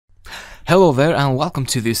Hello there and welcome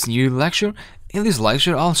to this new lecture. In this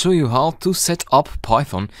lecture I'll show you how to set up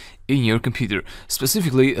Python in your computer.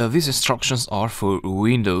 Specifically, these instructions are for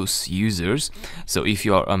Windows users. So if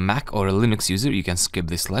you are a Mac or a Linux user, you can skip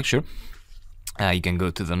this lecture. You can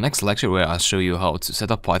go to the next lecture where I'll show you how to set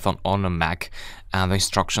up Python on a Mac, and the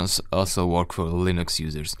instructions also work for Linux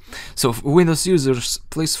users. So for Windows users,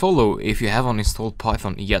 please follow if you haven't installed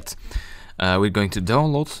Python yet. We're going to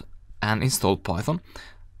download and install Python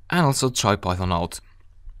and also try Python out.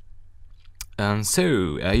 And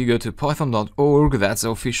so you go to python.org, that's the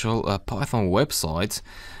official Python website,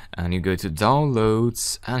 and you go to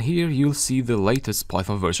downloads, and here you'll see the latest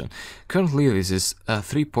Python version. Currently this is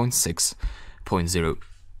 3.6.0.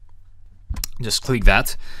 Just click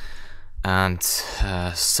that and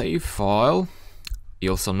save file. You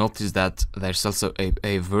also notice that there's also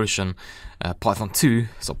a version Python 2,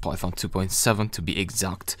 so Python 2.7 to be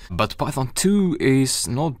exact. But Python 2 is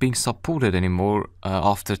not being supported anymore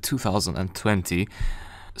after 2020.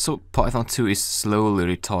 So Python 2 is slowly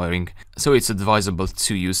retiring. So it's advisable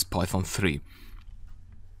to use Python 3.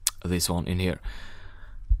 This one in here.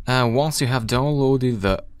 Once you have downloaded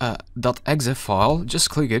the .exe file, just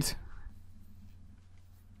click it.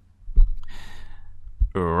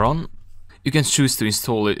 Run. You can choose to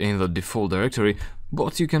install it in the default directory,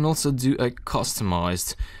 but you can also do a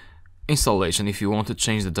customized installation if you want to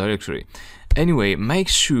change the directory. Anyway, make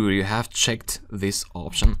sure you have checked this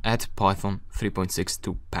option, add Python 3.6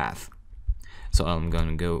 to path. So I'm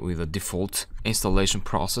gonna go with the default installation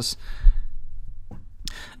process.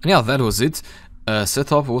 And yeah, that was it.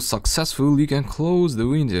 Setup was successful. You can close the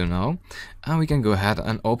window now, and we can go ahead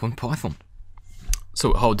and open Python.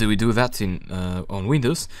 So how do we do that on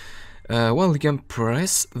Windows? Well, you can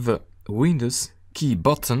press the Windows key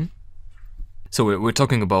button. So we're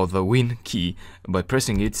talking about the Win key. By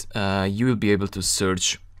pressing it, you will be able to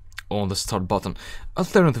search on the Start button.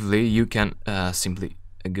 Alternatively, you can simply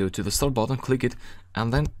go to the Start button, click it,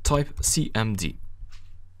 and then type cmd.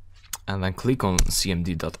 And then click on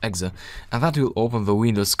cmd.exe, and that will open the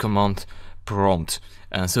Windows command prompt.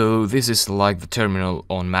 So this is like the terminal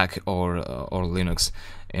on Mac or Linux.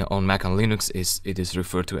 On Mac and Linux it is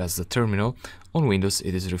referred to as the terminal. On Windows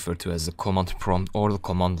it is referred to as the command prompt or the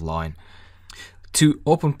command line. To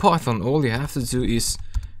open Python, all you have to do is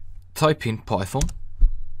type in Python,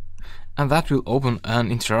 and that will open an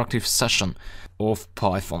interactive session of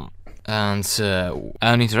Python. And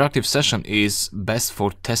an interactive session is best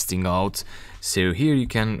for testing out. So here you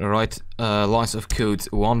can write lines of code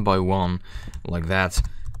one by one like that,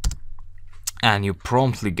 and you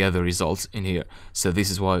promptly get the results in here. So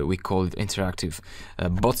this is why we call it interactive.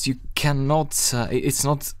 But you cannot, it's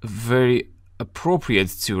not very appropriate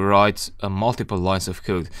to write multiple lines of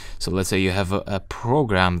code. So let's say you have a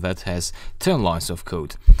program that has 10 lines of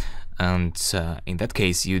code, and in that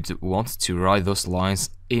case you'd want to write those lines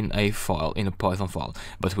in a file, in a Python file,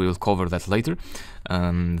 but we will cover that later.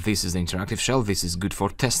 This is the interactive shell. This is good for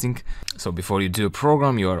testing. So before you do a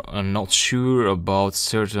program, you are not sure about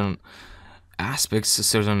certain aspects,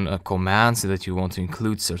 certain commands that you want to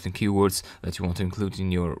include, certain keywords that you want to include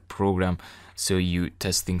in your program, so you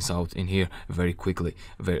test things out in here very quickly.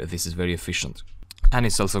 This is very efficient, and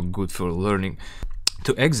it's also good for learning.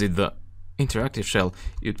 To exit the interactive shell,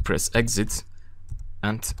 you'd press exit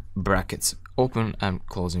and brackets, open and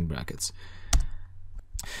closing brackets.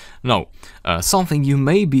 Now, something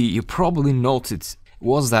you probably noted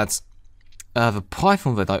was that the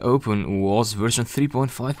Python that I opened was version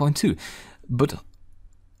 3.5.2. But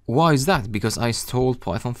why is that? Because I installed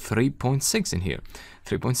Python 3.6 in here,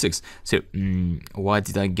 3.6. So why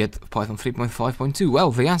did I get Python 3.5.2?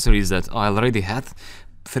 Well, the answer is that I already had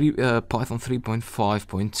Python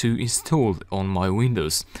 3.5.2 installed on my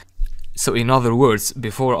Windows. So in other words,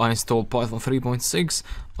 before I installed Python 3.6,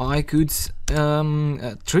 I could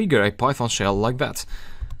trigger a Python shell like that.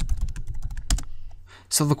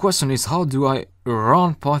 So the question is, how do I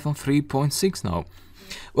run Python 3.6 now?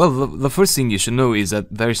 Well, the first thing you should know is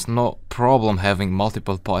that there is no problem having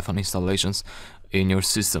multiple Python installations in your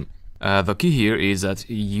system. The key here is that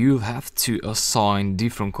you have to assign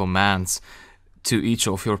different commands to each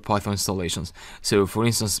of your Python installations. So for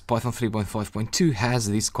instance, Python 3.5.2 has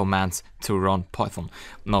these commands to run Python.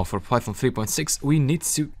 Now for Python 3.6 we need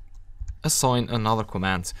to assign another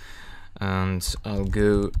command, and I'll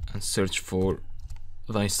go and search for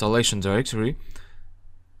the installation directory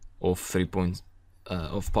of Python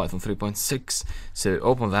 3.6. so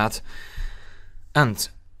open that, and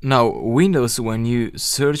now Windows, when you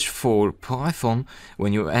search for Python,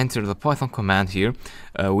 when you enter the Python command here,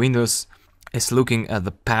 Windows is looking at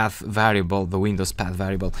the path variable, the Windows path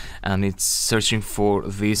variable, and it's searching for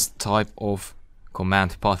this type of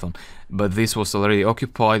command Python, but this was already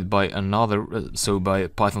occupied by another, so by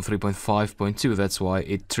Python 3.5.2. that's why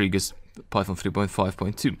it triggers Python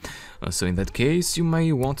 3.5.2. So in that case you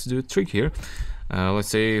may want to do a trick here. Let's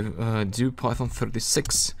say do Python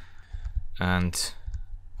 36 and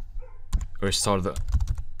restart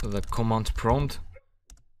the command prompt,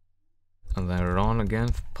 and then run again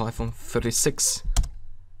Python 36,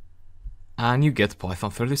 and you get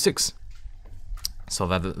Python 36. So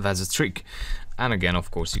that's a trick. And again, of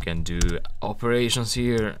course, you can do operations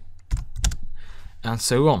here and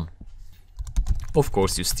so on. Of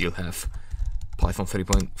course, you still have Python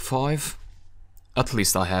 3.5. At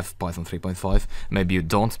least I have Python 3.5. Maybe you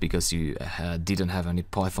don't, because you didn't have any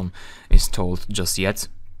Python installed just yet.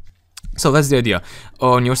 So that's the idea.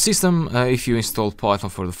 On your system, if you install Python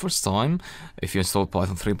for the first time, if you install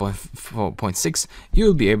Python 3.4.6,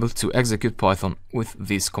 you'll be able to execute Python with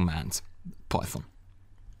this command, Python.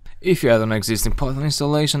 If you had an existing Python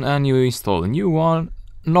installation and you install a new one,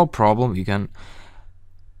 no problem, you can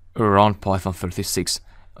run Python 36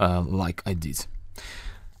 like I did.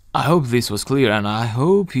 I hope this was clear, and I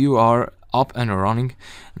hope you are up and running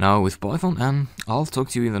now with Python, and I'll talk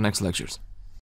to you in the next lectures.